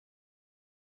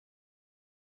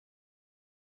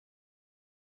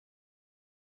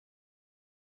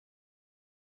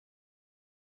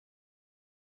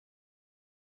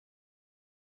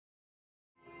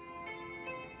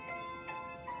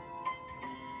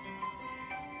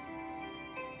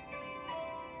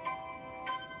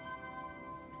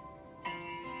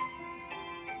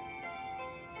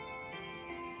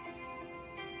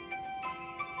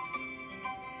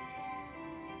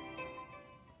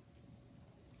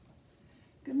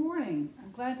Good morning.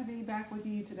 I'm glad to be back with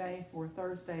you today for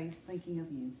Thursday's Thinking of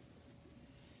You.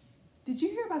 Did you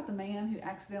hear about the man who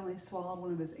accidentally swallowed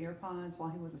one of his AirPods while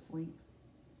he was asleep?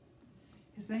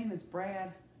 His name is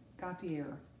Brad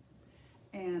Gautier.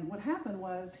 And what happened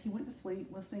was he went to sleep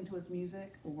listening to his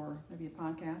music or maybe a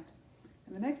podcast.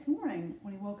 And the next morning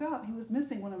when he woke up, he was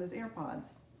missing one of his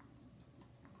AirPods.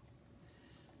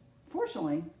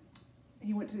 Fortunately,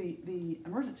 he went to the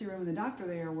emergency room and the doctor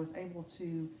there was able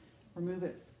to remove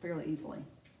it fairly easily.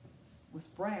 Was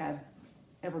Brad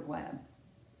ever glad?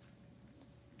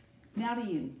 Now to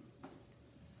you.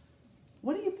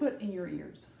 What do you put in your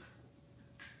ears?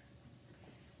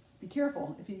 Be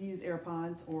careful if you use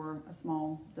AirPods or a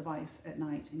small device at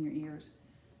night in your ears.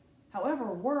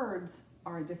 However, words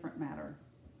are a different matter.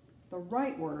 The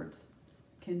right words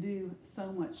can do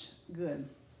so much good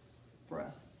for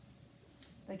us.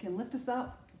 They can lift us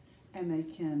up and they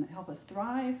can help us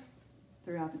thrive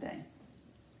throughout the day.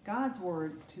 God's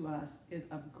word to us is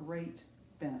of great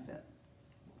benefit.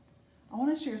 I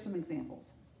want to share some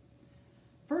examples.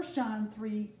 1 John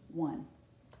 3:1.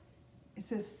 It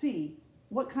says, "See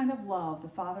what kind of love the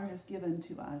Father has given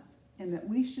to us, and that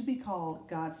we should be called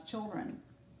God's children,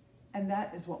 and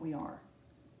that is what we are."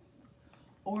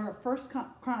 Or 1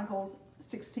 Chronicles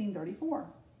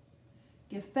 16:34.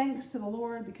 "Give thanks to the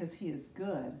Lord because he is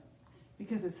good,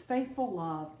 because his faithful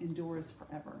love endures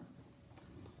forever."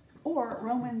 Or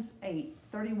Romans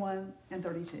 8:31 and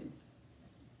 32.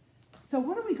 So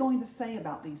what are we going to say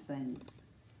about these things?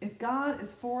 If God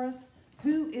is for us,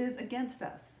 who is against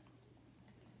us?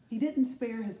 He didn't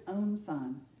spare his own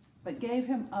son, but gave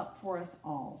him up for us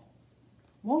all.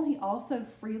 Won't he also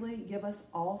freely give us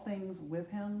all things with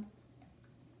him?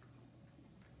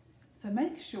 So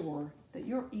make sure that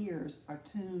your ears are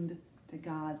tuned to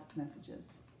God's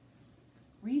messages.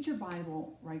 Read your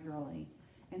Bible regularly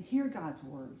and hear God's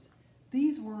words.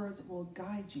 These words will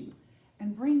guide you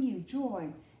and bring you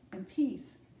joy and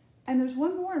peace. And there's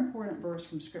one more important verse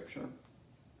from Scripture.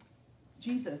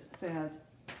 Jesus says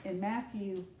in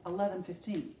Matthew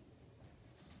 11:15,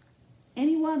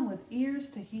 "Anyone with ears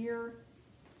to hear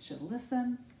should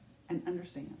listen and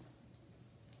understand."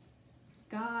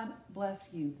 God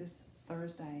bless you this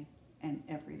Thursday and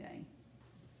every day.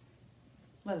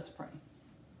 Let us pray.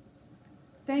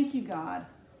 Thank you, God,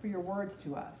 for your words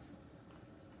to us.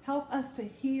 Help us to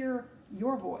hear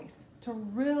your voice, to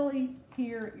really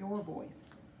hear your voice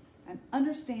and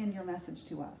understand your message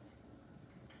to us.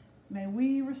 May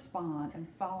we respond and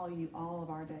follow you all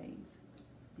of our days.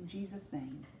 In Jesus'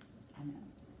 name,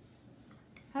 amen.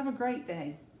 Have a great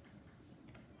day.